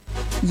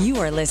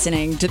You are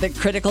listening to the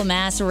Critical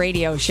Mass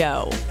Radio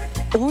Show,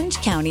 Orange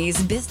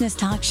County's business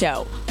talk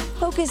show,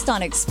 focused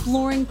on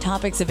exploring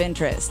topics of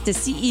interest to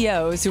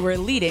CEOs who are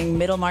leading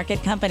middle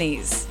market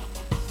companies.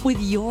 With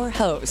your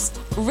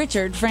host,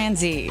 Richard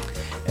Franzi.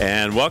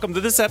 And welcome to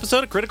this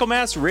episode of Critical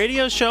Mass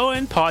Radio Show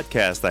and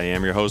Podcast. I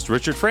am your host,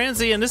 Richard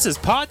Franzi, and this is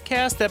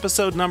podcast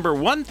episode number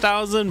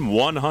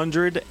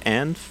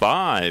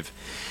 1105.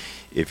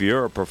 If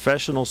you're a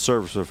professional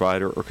service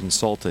provider or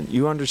consultant,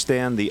 you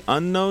understand the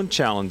unknown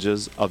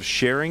challenges of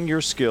sharing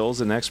your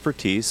skills and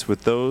expertise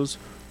with those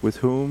with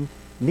whom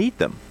need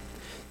them.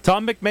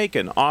 Tom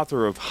McMakin,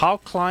 author of How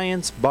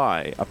Clients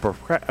Buy, a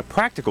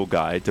practical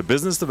guide to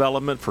business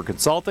development for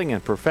consulting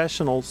and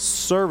professional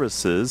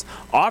services,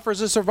 offers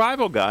a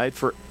survival guide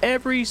for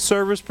every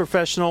service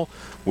professional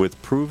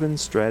with proven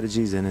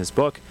strategies in his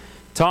book.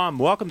 Tom,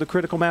 welcome to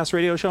Critical Mass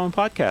Radio Show and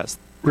Podcast.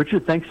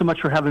 Richard, thanks so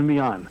much for having me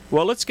on.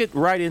 Well, let's get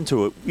right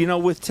into it. You know,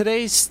 with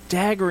today's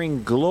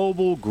staggering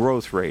global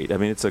growth rate, I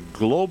mean, it's a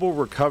global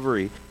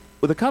recovery,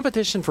 the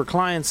competition for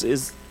clients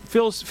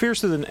feels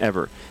fiercer than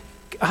ever.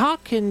 How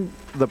can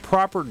the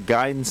proper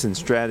guidance and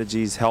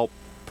strategies help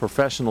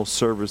professional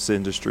service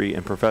industry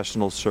and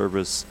professional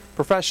service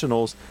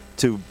professionals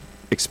to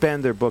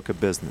expand their book of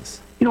business?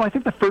 You know, I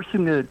think the first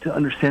thing to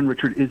understand,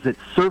 Richard, is that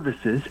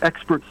services,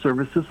 expert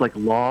services like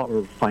law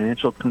or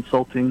financial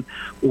consulting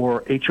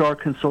or HR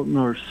consulting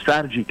or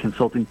strategy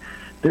consulting,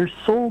 they're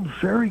sold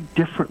very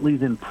differently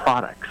than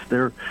products.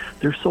 They're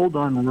sold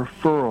on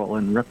referral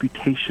and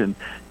reputation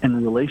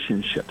and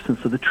relationships. And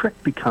so the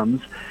trick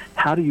becomes,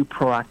 how do you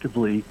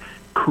proactively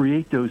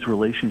create those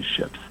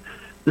relationships?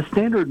 The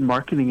standard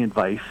marketing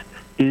advice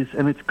is,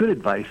 and it's good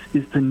advice,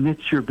 is to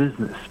niche your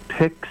business.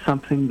 Pick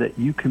something that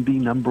you can be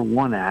number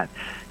one at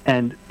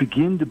and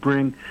begin to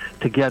bring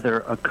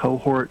together a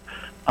cohort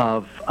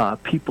of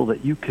people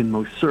that you can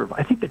most serve.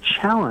 I think the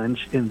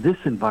challenge in this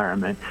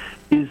environment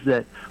is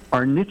that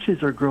our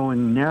niches are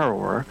growing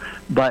narrower,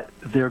 but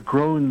they're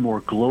growing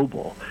more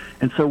global.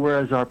 And so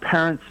whereas our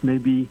parents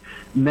maybe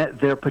met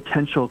their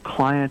potential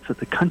clients at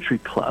the country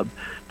club,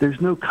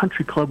 there's no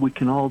country club we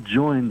can all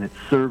join that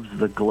serves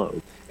the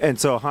globe. And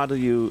so how do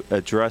you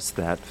address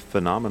that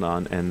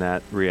phenomenon and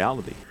that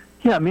reality?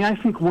 Yeah, I mean, I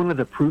think one of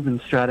the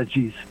proven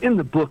strategies in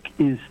the book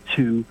is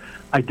to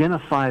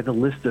identify the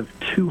list of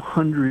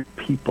 200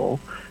 people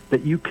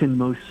that you can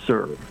most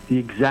serve, the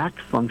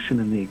exact function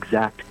and the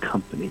exact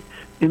company.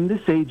 In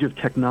this age of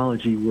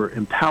technology, we're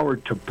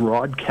empowered to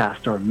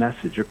broadcast our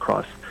message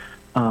across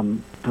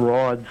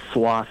broad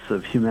swaths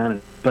of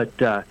humanity.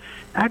 But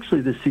actually,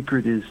 the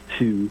secret is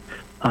to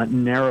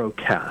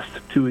narrowcast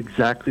to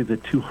exactly the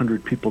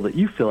 200 people that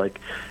you feel like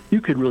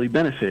you could really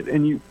benefit.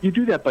 And you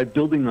do that by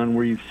building on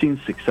where you've seen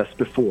success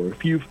before.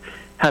 If you've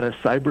had a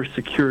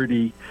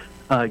cybersecurity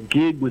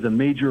gig with a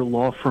major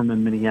law firm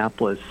in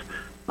Minneapolis,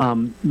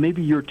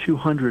 maybe your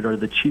 200 are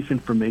the chief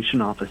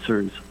information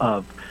officers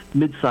of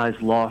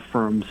mid-sized law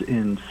firms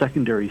in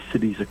secondary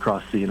cities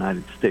across the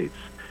United States.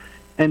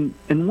 And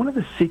one of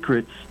the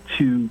secrets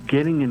to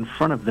getting in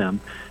front of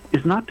them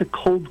is not to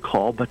cold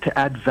call, but to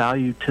add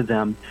value to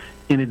them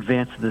in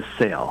advance of the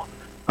sale.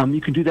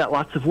 You can do that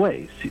lots of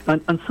ways.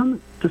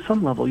 To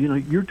some level, you know,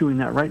 you're doing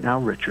that right now,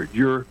 Richard.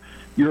 You're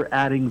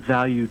adding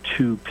value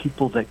to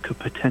people that could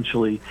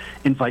potentially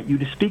invite you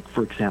to speak,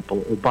 for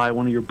example, or buy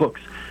one of your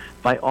books,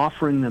 by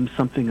offering them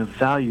something of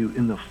value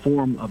in the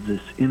form of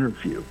this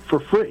interview for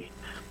free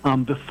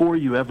before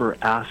you ever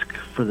ask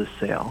for the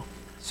sale.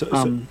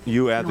 So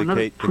you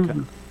advocate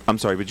you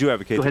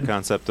advocate the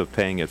concept of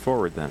paying it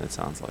forward then, it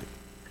sounds like.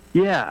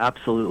 Yeah,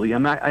 absolutely. I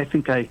mean, I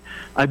think I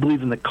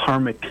believe in the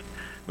karmic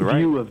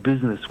view of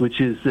business,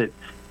 which is that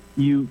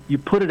you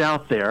put it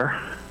out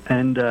there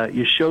and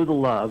you show the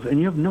love, and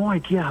you have no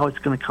idea how it's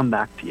going to come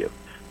back to you.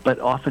 But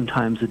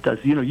oftentimes it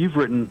does. You know, you've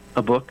written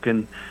a book,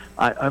 and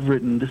I've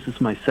written, this is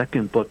my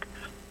second book.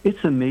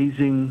 It's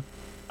amazing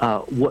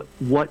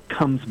what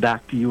comes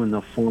back to you in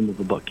the form of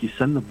a book. You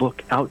send the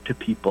book out to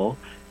people,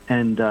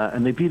 and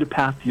they beat a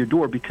path to your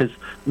door because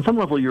on some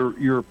level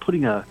you're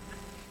putting a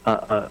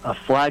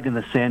flag in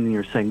the sand, and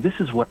you're saying, this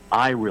is what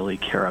I really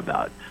care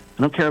about.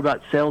 I don't care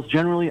about sales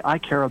generally. I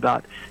care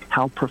about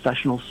how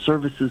professional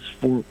services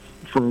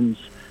firms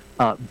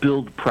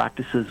build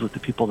practices with the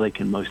people they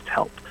can most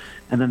help.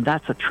 And then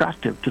that's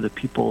attractive to the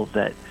people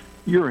that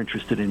you're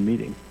interested in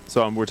meeting.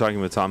 So we're talking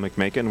with Tom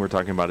McMakin. We're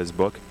talking about his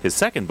book, his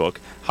second book,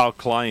 How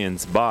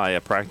Clients Buy,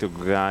 a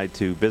practical guide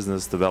to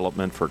business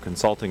development for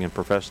consulting and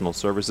professional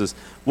services.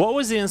 What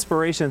was the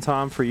inspiration,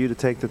 Tom, for you to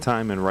take the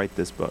time and write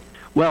this book?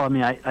 Well, I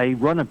mean, I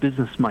run a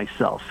business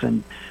myself,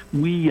 and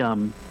we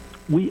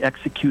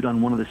execute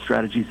on one of the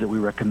strategies that we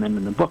recommend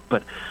in the book.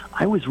 But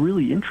I was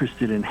really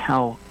interested in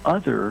how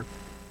other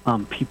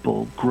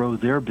people grow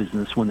their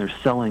business when they're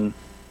selling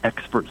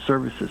expert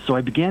services. So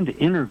I began to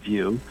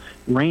interview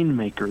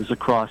rainmakers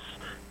across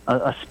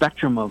a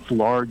spectrum of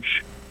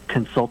large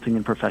consulting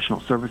and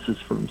professional services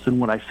firms. And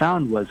what I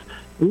found was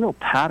a real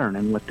pattern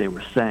in what they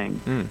were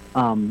saying.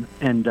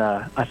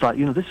 I thought,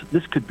 you know,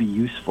 this could be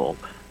useful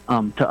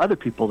to other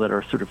people that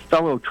are sort of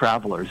fellow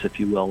travelers, if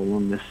you will,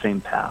 along this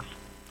same path.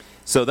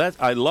 So that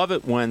I love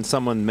it when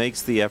someone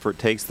makes the effort,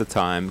 takes the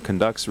time,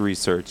 conducts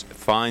research,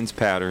 finds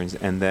patterns,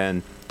 and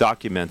then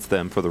documents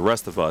them for the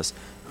rest of us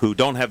who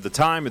don't have the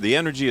time or the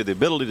energy or the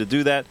ability to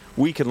do that.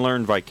 We can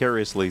learn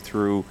vicariously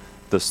through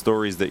the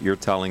stories that you're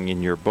telling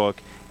in your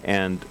book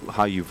and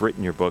how you've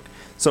written your book.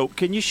 So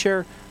can you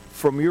share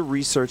from your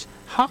research,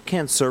 how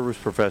can service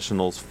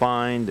professionals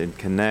find and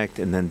connect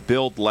and then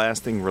build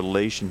lasting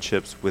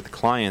relationships with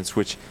clients,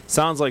 which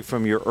sounds like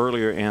from your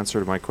earlier answer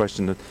to my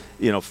question that,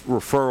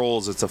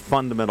 referrals, it's a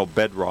fundamental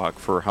bedrock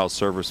for how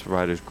service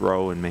providers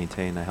grow and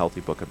maintain a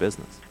healthy book of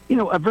business.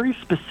 A very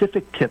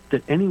specific tip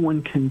that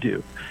anyone can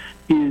do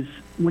is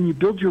when you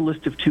build your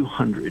list of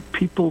 200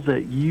 people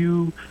that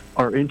you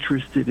are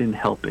interested in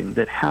helping,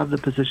 that have the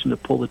position to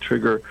pull the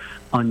trigger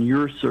on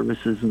your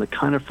services and the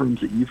kind of firms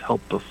that you've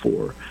helped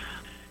before,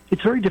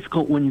 it's very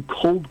difficult when you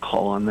cold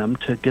call on them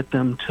to get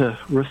them to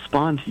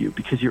respond to you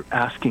because you're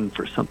asking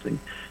for something.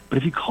 But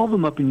if you call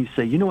them up and you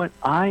say, you know what,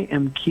 I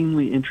am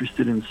keenly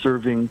interested in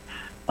serving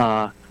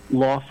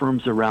law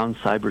firms around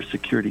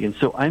cybersecurity, and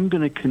so I'm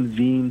going to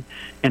convene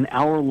an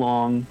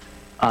hour-long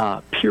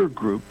peer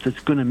group that's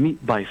going to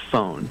meet by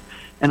phone,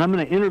 and I'm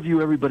going to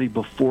interview everybody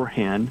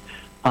beforehand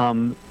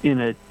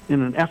in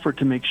an effort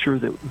to make sure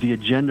that the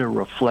agenda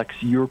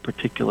reflects your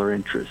particular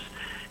interests.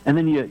 And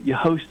then you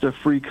host a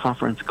free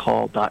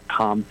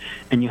conferencecall.com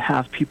and you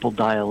have people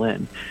dial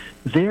in.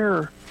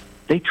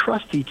 They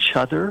trust each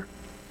other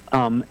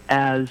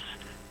as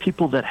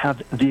people that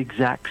have the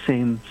exact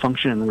same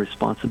function and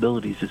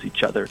responsibilities as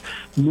each other,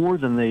 more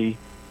than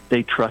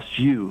they trust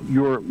you,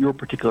 your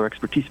particular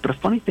expertise. But a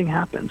funny thing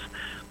happens.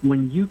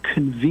 When you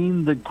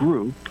convene the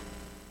group,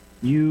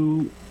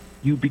 you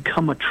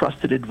become a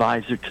trusted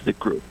advisor to the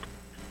group.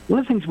 One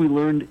of the things we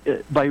learned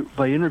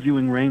by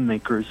interviewing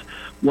rainmakers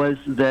was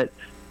that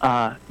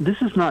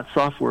this is not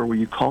software where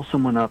you call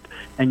someone up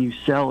and you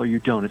sell or you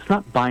don't. It's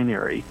not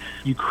binary.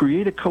 You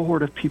create a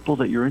cohort of people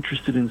that you're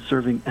interested in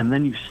serving, and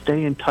then you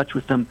stay in touch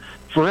with them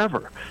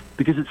forever.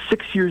 Because it's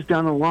 6 years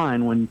down the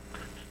line when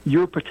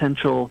your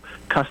potential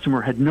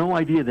customer had no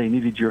idea they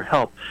needed your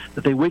help,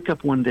 that they wake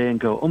up one day and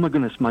go, oh my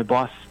goodness, my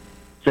boss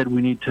said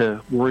we need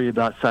to worry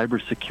about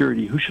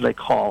cybersecurity. Who should I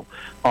call?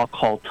 I'll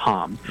call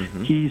Tom.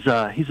 Mm-hmm. He's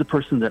a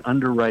person that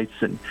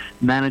underwrites and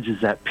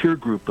manages that peer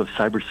group of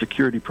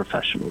cybersecurity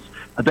professionals.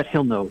 I bet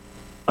he'll know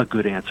a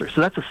good answer.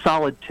 So that's a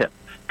solid tip.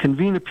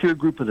 Convene a peer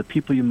group of the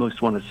people you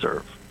most want to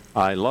serve.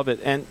 I love it.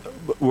 And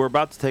we're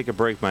about to take a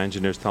break. My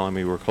engineer's telling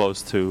me we're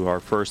close to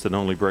our first and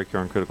only break here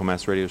on Critical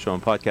Mass Radio Show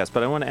and Podcast.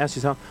 But I want to ask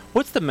you something.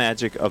 What's the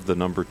magic of the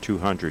number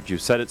 200? You've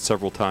said it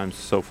several times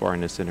so far in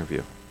this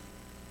interview.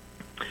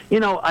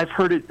 I've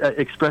heard it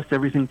expressed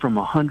everything from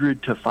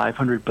 100 to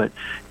 500, but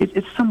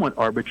it's somewhat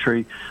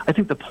arbitrary. I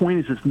think the point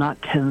is it's not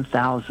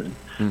 10,000.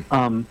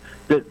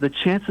 The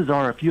chances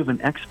are, if you have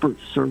an expert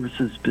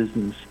services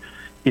business,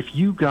 if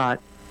you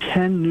got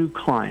 10 new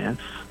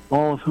clients,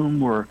 all of whom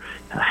were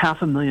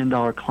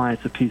 $500,000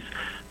 clients apiece,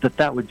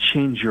 that would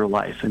change your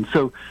life. And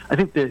so I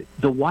think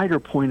the wider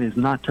point is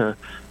not to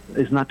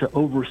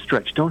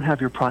overstretch. Don't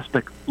have your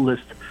prospect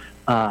list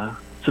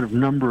sort of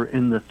number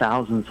in the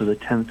thousands or the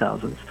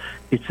 10,000s.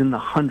 It's in the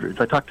hundreds.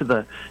 I talked to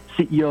the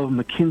CEO of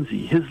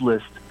McKinsey. His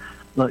list,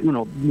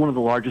 one of the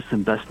largest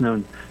and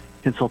best-known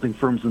consulting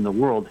firms in the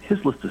world,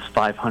 his list is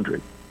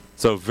 500.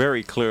 So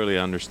very clearly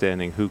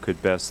understanding who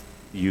could best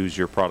use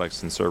your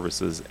products and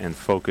services and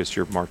focus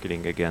your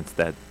marketing against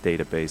that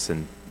database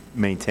and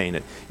maintain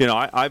it.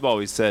 I've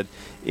always said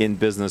in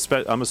business,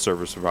 I'm a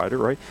service provider,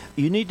 right?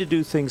 You need to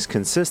do things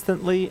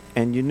consistently,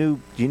 and you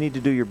need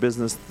to do your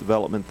business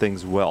development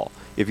things well.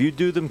 If you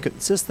do them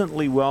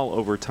consistently well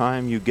over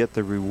time, you get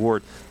the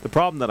reward. The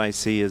problem that I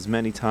see is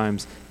many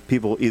times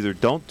people either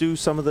don't do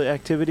some of the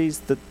activities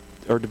that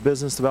are the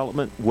business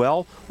development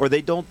well, or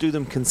they don't do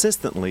them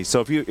consistently.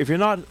 So if you're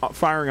not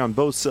firing on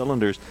both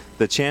cylinders,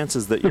 the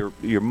chances that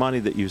your money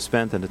that you've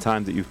spent and the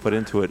time that you've put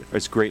into it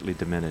is greatly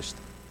diminished.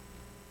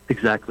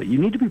 Exactly. You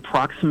need to be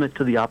proximate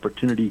to the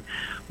opportunity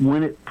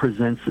when it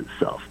presents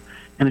itself.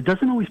 And it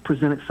doesn't always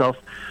present itself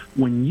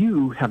when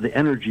you have the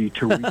energy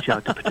to reach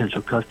out to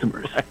potential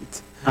customers.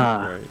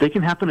 Right. They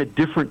can happen at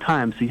different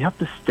times, so you have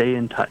to stay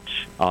in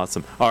touch.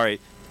 Awesome. All right,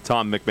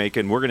 Tom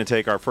McMakin, we're going to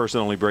take our first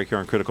and only break here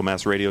on Critical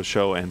Mass Radio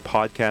Show and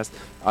Podcast.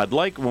 I'd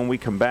like, when we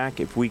come back,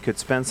 if we could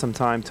spend some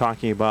time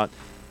talking about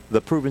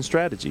the proven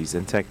strategies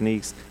and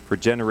techniques for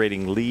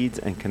generating leads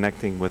and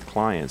connecting with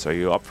clients. Are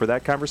you up for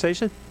that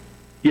conversation?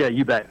 Yeah,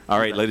 you bet. All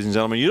right, ladies and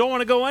gentlemen, you don't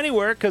want to go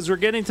anywhere because we're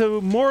getting to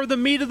more of the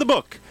meat of the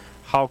book,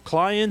 How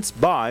Clients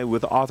Buy,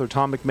 with author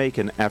Tom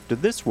McMakin, after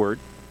this word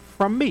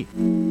from me.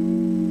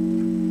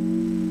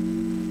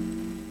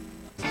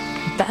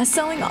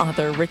 Best-selling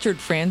author Richard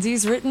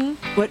Franzi's written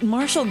what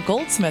Marshall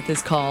Goldsmith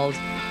has called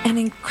an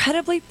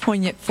incredibly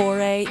poignant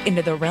foray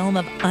into the realm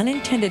of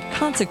unintended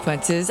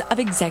consequences of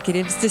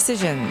executives'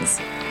 decisions.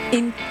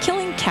 In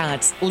Killing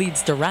Cats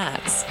Leads to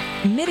Rats,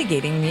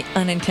 Mitigating the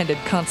Unintended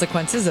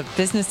Consequences of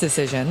Business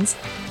Decisions,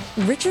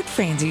 Richard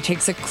Franzi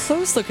takes a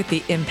close look at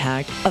the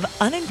impact of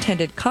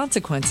unintended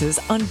consequences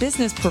on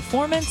business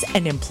performance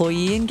and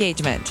employee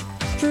engagement.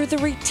 through the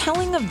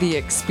retelling of the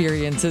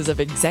experiences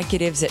of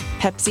executives at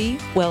Pepsi,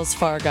 Wells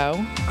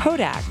Fargo,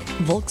 Kodak,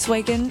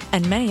 Volkswagen,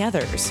 and many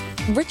others.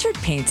 Richard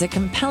paints a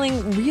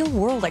compelling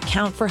real-world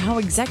account for how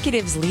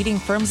executives leading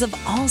firms of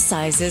all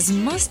sizes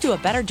must do a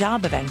better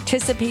job of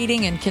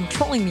anticipating and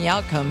controlling the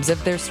outcomes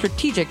of their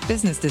strategic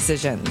business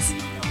decisions.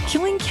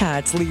 Killing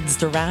Cats Leads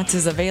to Rats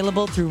is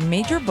available through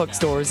major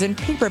bookstores in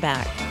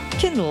paperback,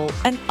 Kindle,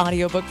 and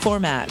audiobook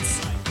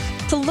formats.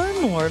 To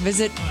learn more,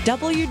 visit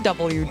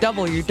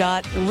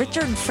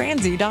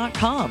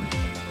www.richardfranzi.com.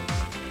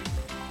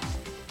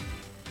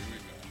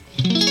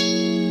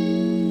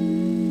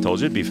 Told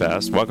you it'd be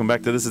fast. Welcome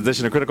back to this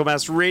edition of Critical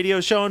Mass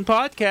Radio Show and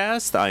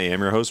Podcast. I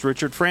am your host,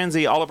 Richard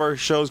Franzi. All of our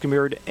shows can be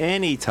heard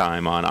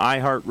anytime on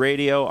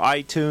iHeartRadio,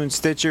 iTunes,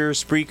 Stitcher,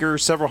 Spreaker,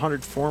 several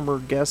hundred former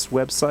guest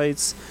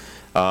websites.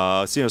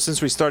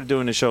 Since we started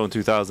doing the show in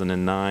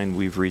 2009,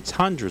 we've reached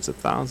hundreds of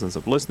thousands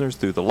of listeners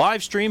through the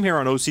live stream here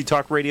on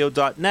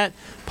octalkradio.net,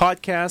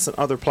 podcasts, and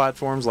other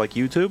platforms like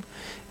YouTube.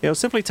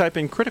 Simply type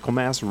in Critical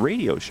Mass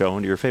Radio Show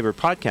into your favorite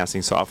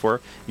podcasting software.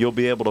 You'll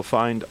be able to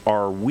find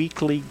our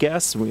weekly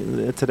guests.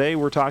 Today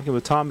we're talking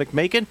with Tom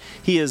McMakin.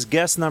 He is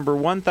guest number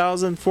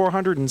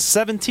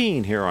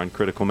 1,417 here on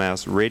Critical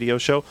Mass Radio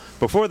Show.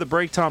 Before the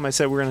break, Tom, I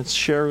said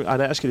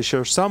I'd ask you to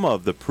share some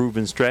of the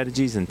proven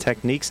strategies and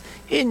techniques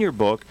in your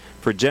book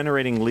for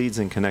generating leads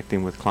and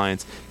connecting with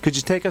clients. Could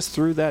you take us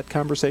through that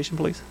conversation,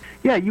 please?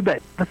 Yeah, you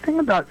bet. The thing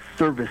about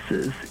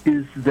services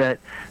is that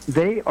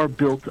they are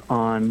built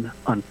on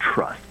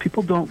trust.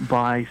 People don't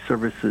buy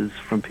services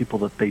from people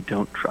that they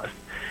don't trust.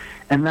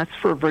 And that's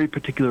for a very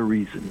particular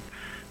reason.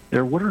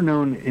 They're what are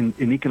known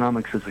in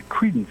economics as a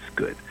credence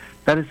good.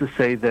 That is to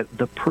say that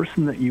the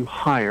person that you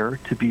hire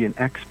to be an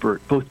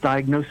expert both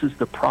diagnoses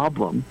the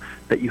problem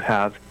that you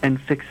have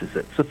and fixes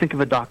it. So think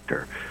of a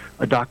doctor.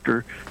 A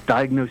doctor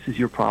diagnoses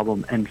your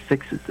problem and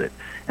fixes it.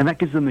 And that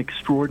gives them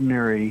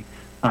extraordinary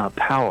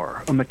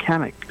power. A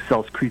mechanic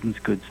sells credence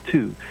goods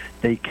too.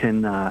 They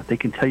can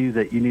tell you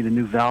that you need a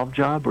new valve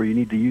job or you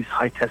need to use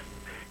high-test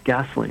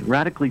gasoline.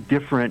 Radically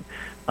different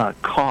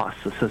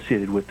costs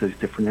associated with those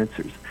different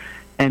answers.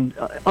 And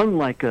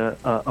unlike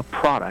a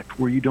product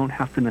where you don't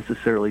have to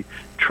necessarily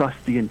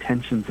trust the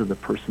intentions of the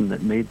person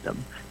that made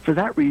them. For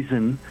that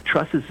reason,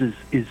 trust is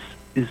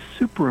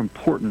super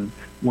important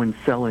when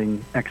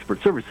selling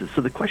expert services.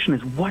 So the question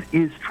is, what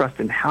is trust,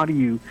 and how do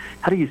you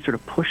sort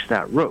of push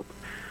that rope?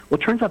 Well,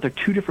 it turns out there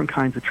are two different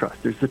kinds of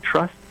trust. There's the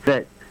trust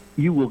that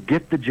you will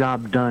get the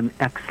job done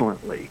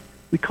excellently.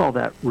 We call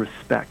that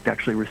respect,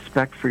 actually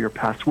respect for your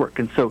past work.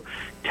 And so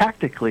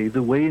tactically,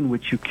 the way in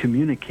which you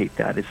communicate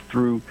that is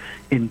through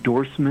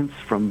endorsements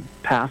from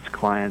past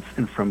clients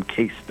and from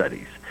case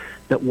studies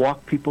that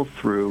walk people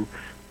through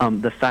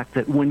the fact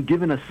that when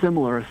given a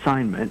similar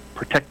assignment,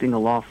 protecting a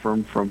law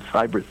firm from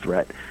cyber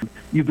threat,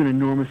 you've been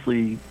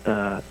enormously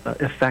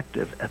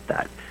effective at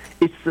that.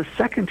 It's the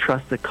second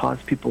trust that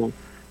caused people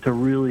to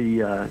really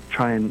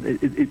try and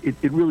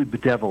it really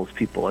bedevils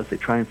people as they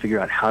try and figure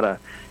out how to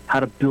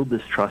build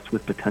this trust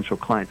with potential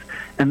clients.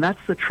 And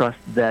that's the trust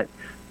that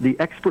the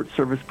expert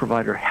service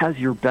provider has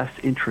your best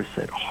interests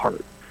at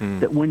heart.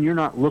 That when you're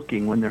not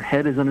looking, when their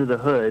head is under the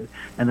hood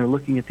and they're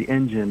looking at the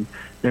engine,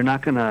 they're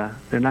not gonna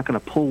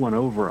pull one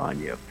over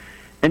on you.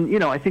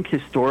 And I think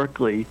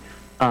historically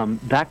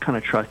that kind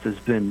of trust has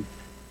been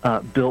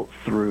built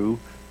through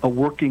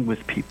working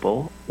with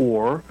people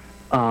or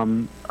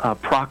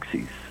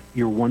proxies.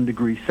 You're 1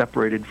 degree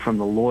separated from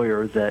the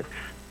lawyer that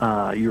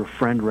your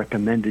friend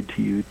recommended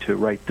to you to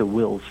write the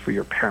wills for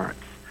your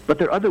parents. But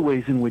there are other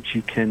ways in which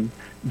you can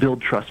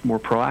build trust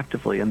more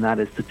proactively, and that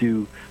is to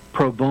do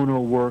pro bono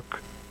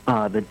work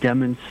that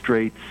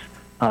demonstrates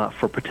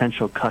for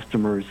potential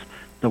customers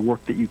the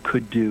work that you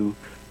could do.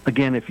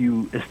 Again, if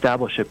you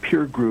establish a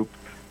peer group,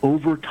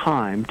 over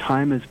time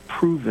is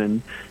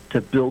proven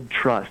to build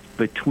trust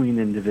between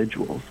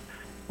individuals.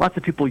 Lots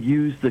of people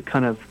use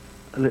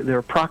there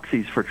are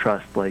proxies for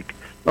trust, like,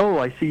 oh,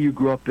 I see you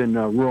grew up in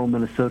rural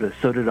Minnesota,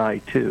 so did I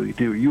too.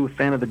 Are you a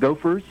fan of the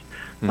Gophers?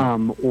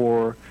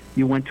 Or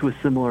you went to a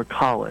similar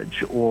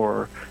college,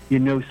 or you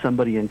know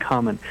somebody in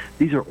common.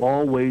 These are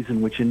all ways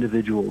in which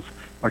individuals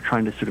are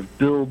trying to sort of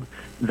build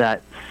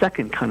that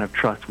second kind of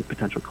trust with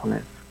potential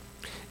clients.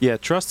 Yeah,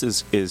 trust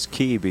is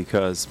key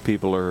because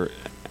people are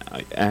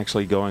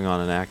actually going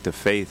on an act of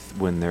faith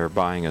when they're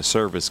buying a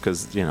service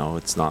because,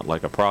 it's not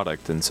like a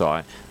product. And so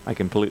I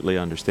completely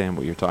understand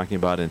what you're talking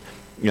about. And,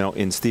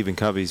 in Stephen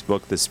Covey's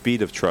book, The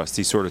Speed of Trust,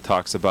 he sort of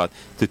talks about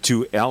the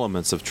two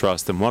elements of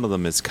trust. And one of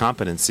them is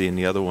competency and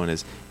the other one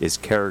is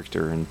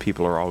character. And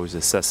people are always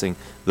assessing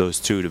those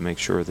two to make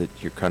sure that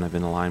you're kind of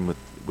in line with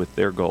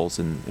their goals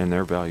and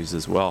their values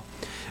as well.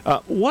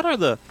 What are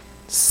the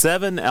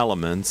 7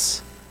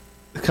 elements,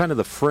 kind of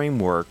the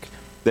framework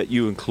that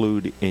you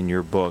include in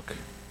your book?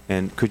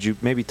 And could you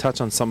maybe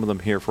touch on some of them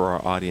here for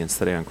our audience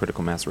today on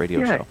Critical Mass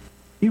Radio Show?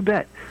 You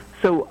bet.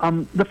 So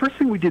the first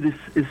thing we did is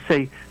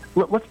say,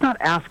 let's not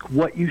ask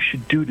what you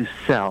should do to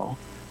sell.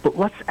 but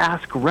let's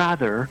ask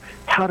rather,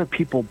 how do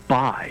people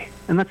buy?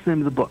 And that's the name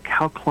of the book,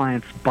 How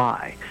Clients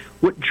Buy.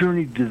 What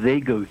journey do they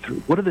go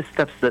through? What are the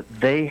steps that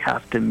they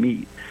have to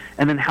meet?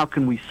 And then how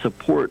can we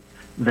support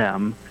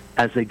them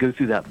as they go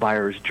through that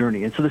buyer's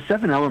journey? And so the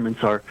 7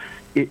 elements are,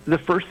 the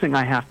first thing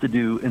I have to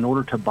do in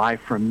order to buy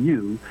from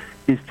you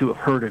is to have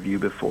heard of you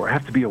before. I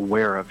have to be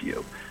aware of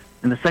you.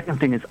 And the second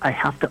thing is I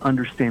have to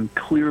understand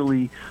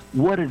clearly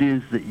what it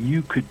is that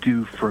you could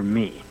do for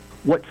me,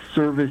 what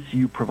service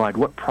you provide,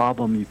 what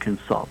problem you can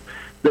solve.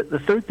 The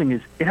third thing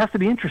is it has to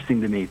be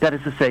interesting to me. That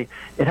is to say,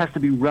 it has to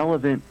be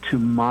relevant to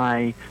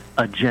my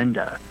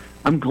agenda.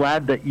 I'm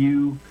glad that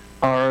you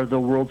are the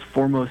world's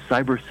foremost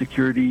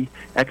cybersecurity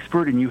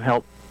expert and you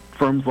help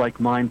firms like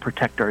mine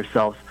protect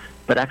ourselves.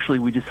 But actually,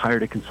 we just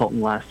hired a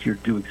consultant last year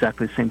to do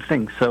exactly the same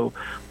thing. So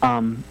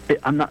I'm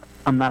not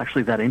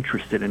actually that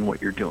interested in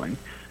what you're doing.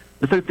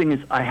 The third thing is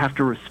I have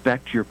to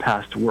respect your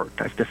past work.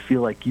 I have to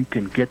feel like you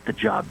can get the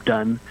job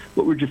done,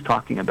 what we're just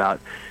talking about,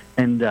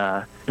 and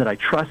that I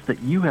trust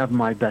that you have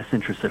my best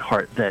interest at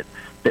heart, that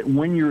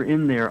when you're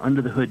in there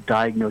under the hood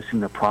diagnosing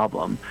the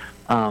problem,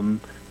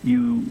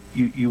 you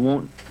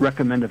won't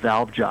recommend a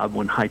valve job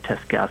when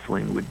high-test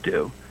gasoline would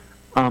do.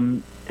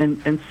 And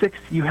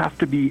sixth, you have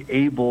to be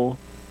able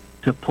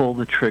to pull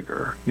the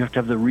trigger. You have to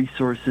have the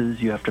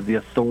resources, you have to have the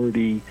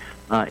authority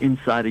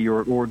inside of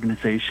your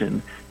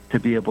organization to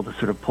be able to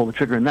sort of pull the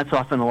trigger. And that's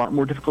often a lot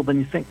more difficult than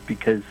you think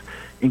because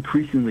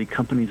increasingly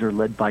companies are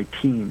led by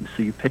teams.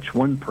 So you pitch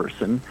one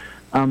person,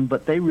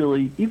 but they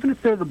really, even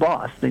if they're the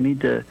boss, they need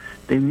to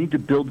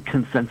build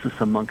consensus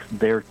amongst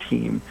their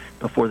team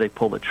before they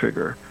pull the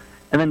trigger.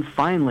 And then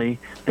finally,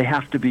 they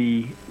have to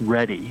be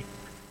ready.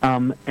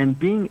 And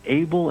being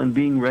able and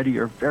being ready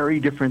are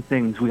very different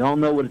things. We all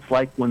know what it's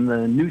like when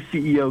the new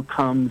CEO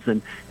comes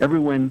and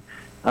everyone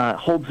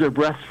holds their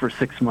breath for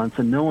 6 months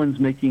and no one's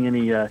making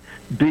any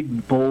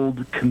big,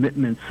 bold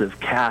commitments of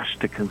cash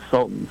to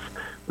consultants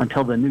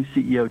until the new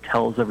CEO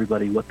tells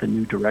everybody what the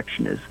new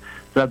direction is.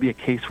 So that'd be a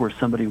case where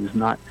somebody was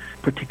not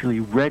particularly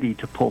ready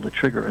to pull the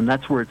trigger. And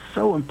that's where it's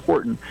so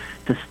important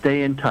to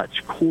stay in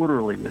touch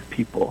quarterly with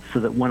people so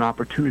that when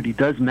opportunity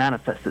does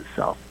manifest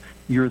itself,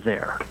 you're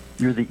there.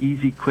 You're the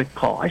easy, quick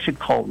call. I should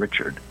call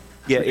Richard.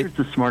 Yeah, Richard's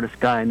the smartest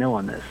guy I know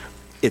on this.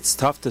 It's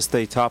tough to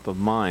stay top of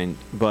mind,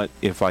 but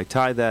if I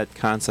tie that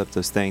concept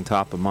of staying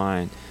top of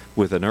mind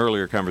with an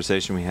earlier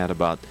conversation we had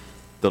about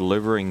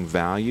delivering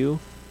value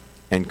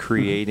and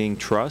creating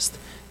trust,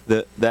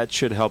 that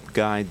should help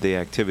guide the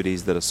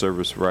activities that a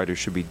service provider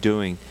should be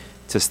doing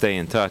to stay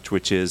in touch,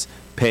 which is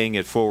paying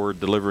it forward,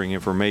 delivering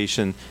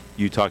information.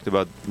 You talked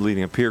about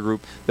leading a peer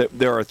group.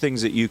 There are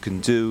things that you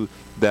can do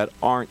that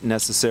aren't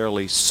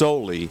necessarily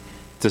solely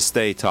to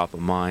stay top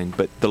of mind,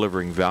 but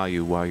delivering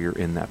value while you're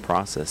in that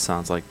process.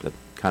 Sounds like the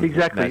kind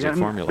of magic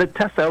formula. The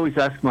test I always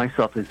ask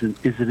myself is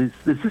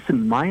this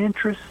in my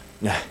interest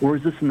or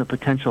is this in the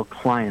potential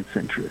client's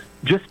interest?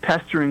 Just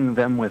pestering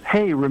them with,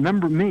 hey,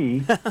 remember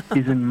me,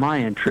 is in my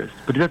interest,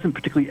 but it doesn't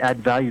particularly add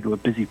value to a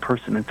busy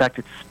person. In fact,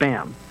 it's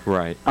spam.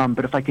 Right.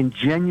 But if I can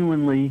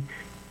genuinely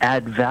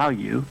add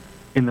value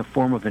in the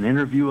form of an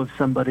interview of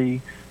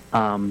somebody,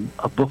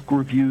 a book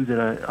review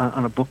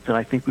on a book that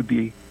I think would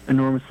be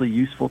enormously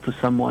useful to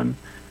someone,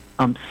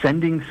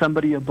 sending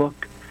somebody a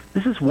book.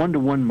 This is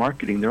one-to-one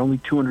marketing. There are only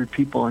 200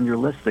 people on your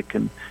list that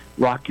can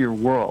rock your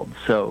world.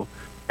 So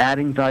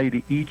adding value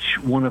to each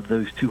one of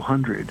those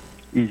 200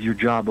 is your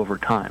job over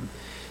time.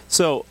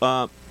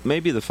 So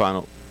maybe the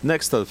final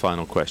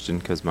question,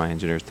 because my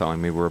engineer's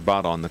telling me we're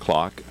about on the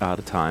clock, out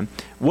of time.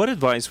 What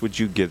advice would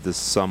you give to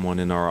someone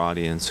in our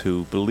audience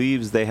who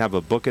believes they have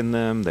a book in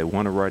them, they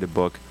want to write a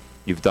book,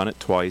 you've done it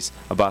twice,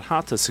 about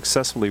how to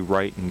successfully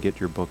write and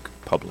get your book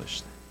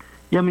published?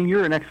 Yeah, I mean,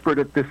 you're an expert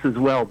at this as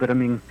well, but I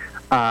mean,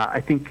 I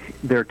think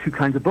there are two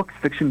kinds of books,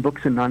 fiction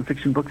books and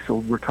nonfiction books. So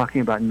we're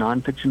talking about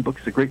nonfiction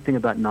books. The great thing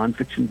about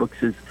nonfiction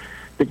books is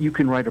that you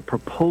can write a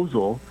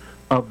proposal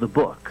of the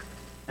book,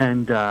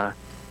 and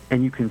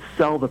you can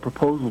sell the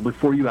proposal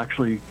before you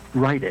actually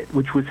write it,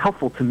 which was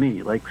helpful to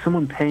me. Like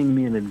someone paying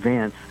me in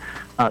advance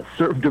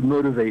served to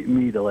motivate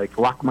me to like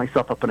lock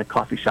myself up in a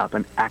coffee shop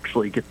and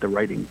actually get the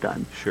writing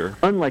done. Sure.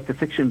 Unlike the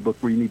fiction book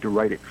where you need to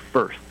write it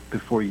first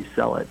before you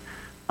sell it.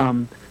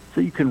 So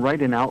you can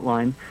write an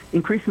outline.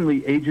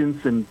 Increasingly,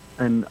 agents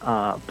and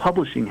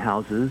publishing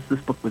houses,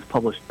 this book was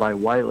published by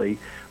Wiley,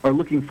 are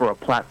looking for a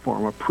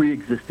platform, a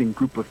pre-existing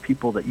group of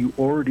people that you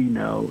already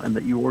know and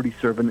that you already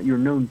serve and that you're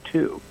known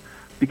to,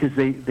 because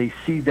they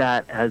see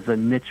that as a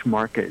niche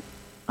market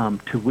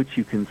to which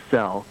you can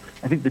sell.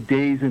 I think the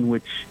days in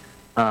which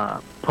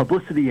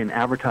publicity and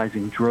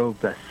advertising drove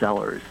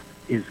bestsellers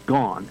is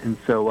gone. And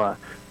so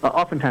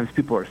oftentimes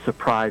people are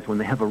surprised when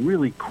they have a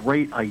really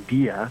great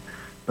idea,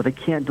 but they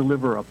can't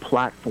deliver a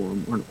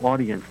platform or an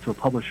audience to a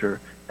publisher,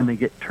 and they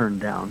get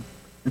turned down.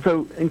 And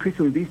so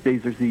increasingly these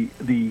days there's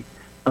the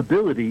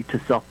ability to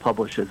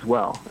self-publish as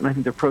well. And I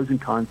think there are pros and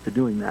cons to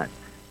doing that.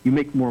 You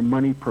make more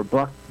money per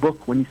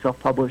book when you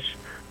self-publish,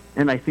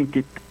 and I think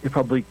it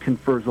probably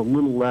confers a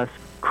little less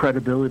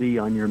credibility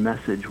on your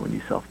message when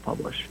you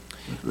self-publish.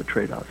 Those are the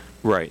trade-offs.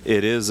 Right.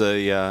 It is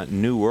a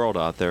new world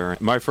out there.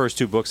 My first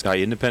 2 books I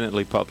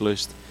independently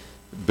published,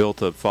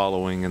 built a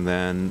following, and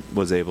then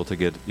was able to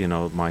get,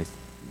 my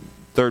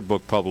 3rd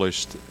book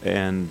published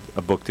and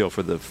a book deal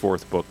for the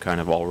 4th book kind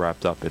of all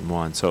wrapped up in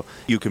one. So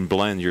you can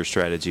blend your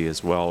strategy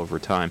as well over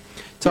time.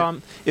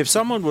 Tom, if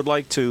someone would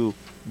like to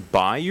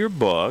buy your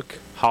book,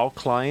 How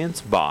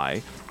Clients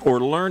Buy, or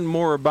learn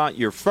more about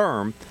your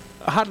firm,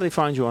 how do they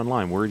find you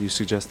online? Where do you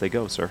suggest they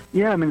go, sir?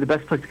 Yeah, the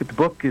best place to get the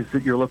book is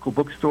at your local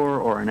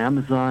bookstore or on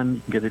Amazon.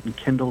 You can get it in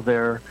Kindle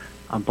there.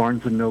 On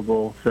Barnes &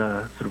 Noble, it's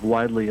sort of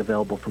widely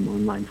available from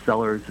online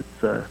sellers.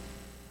 It's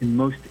in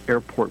most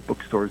airport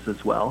bookstores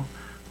as well.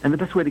 And the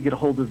best way to get a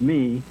hold of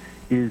me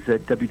is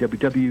at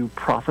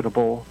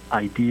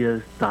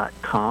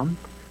www.profitableideas.com.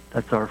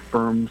 That's our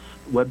firm's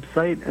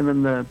website. And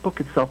then the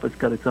book itself has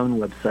got its own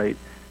website,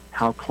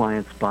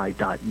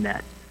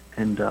 howclientsbuy.net.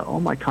 And all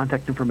my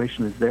contact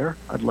information is there.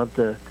 I'd love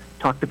to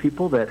talk to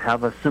people that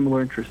have a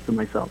similar interest to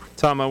myself.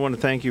 Tom, I want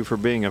to thank you for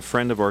being a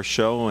friend of our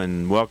show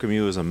and welcome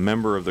you as a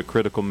member of the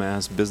Critical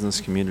Mass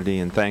business community.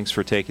 And thanks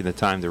for taking the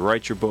time to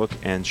write your book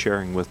and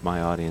sharing with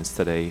my audience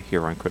today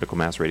here on Critical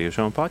Mass Radio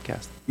Show and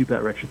Podcast. You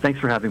bet, Richard. Thanks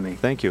for having me.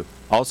 Thank you.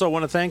 Also, I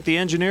want to thank the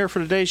engineer for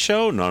today's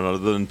show, none other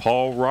than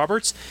Paul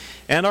Roberts,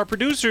 and our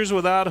producers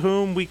without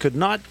whom we could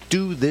not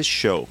do this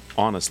show,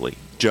 honestly.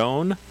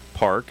 Joan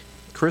Park,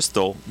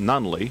 Crystal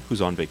Nunley, who's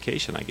on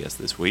vacation, I guess,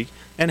 this week,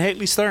 and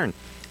Haley Stern.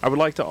 I would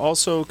like to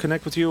also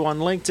connect with you on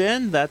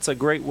LinkedIn. That's a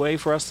great way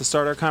for us to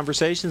start our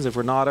conversations. If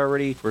we're not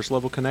already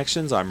first-level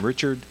connections, I'm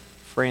Richard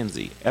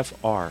Franzi,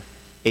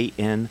 Franzi.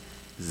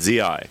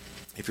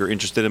 If you're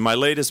interested in my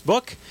latest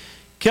book,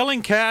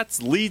 Killing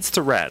Cats Leads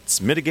to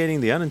Rats,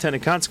 Mitigating the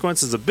Unintended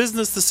Consequences of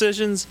Business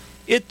Decisions,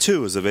 it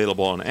too is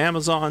available on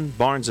Amazon,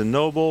 Barnes &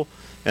 Noble,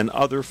 and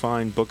other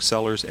fine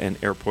booksellers and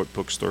airport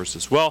bookstores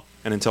as well.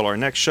 And until our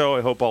next show,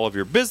 I hope all of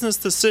your business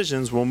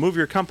decisions will move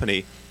your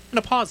company in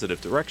a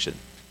positive direction.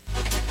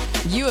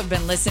 You have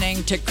been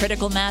listening to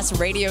Critical Mass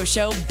Radio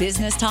Show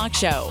Business Talk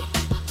Show,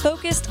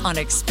 focused on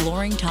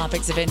exploring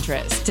topics of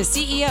interest to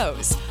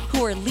CEOs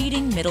who are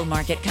leading middle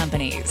market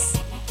companies.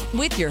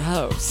 With your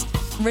host,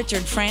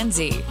 Richard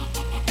Franzi.